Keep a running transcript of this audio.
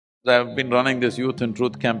I've been running this Youth and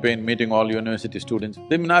Truth campaign, meeting all university students.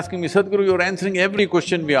 They've been asking me, Sadhguru, you're answering every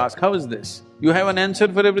question we ask, how is this? You have an answer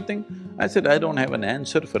for everything? I said, I don't have an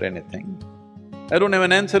answer for anything. I don't have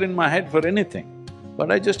an answer in my head for anything,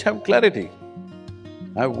 but I just have clarity.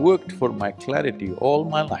 I've worked for my clarity all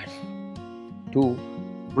my life to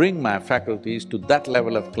bring my faculties to that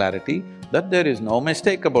level of clarity that there is no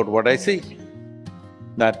mistake about what I see,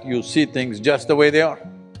 that you see things just the way they are.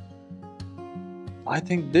 I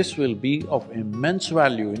think this will be of immense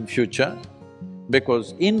value in future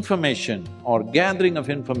because information or gathering of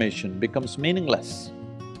information becomes meaningless.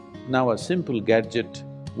 Now a simple gadget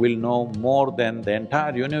will know more than the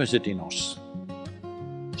entire university knows.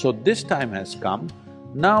 So this time has come,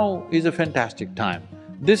 now is a fantastic time.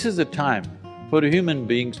 This is a time for human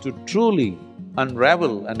beings to truly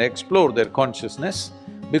unravel and explore their consciousness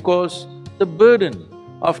because the burden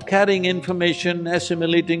of carrying information,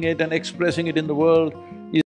 assimilating it and expressing it in the world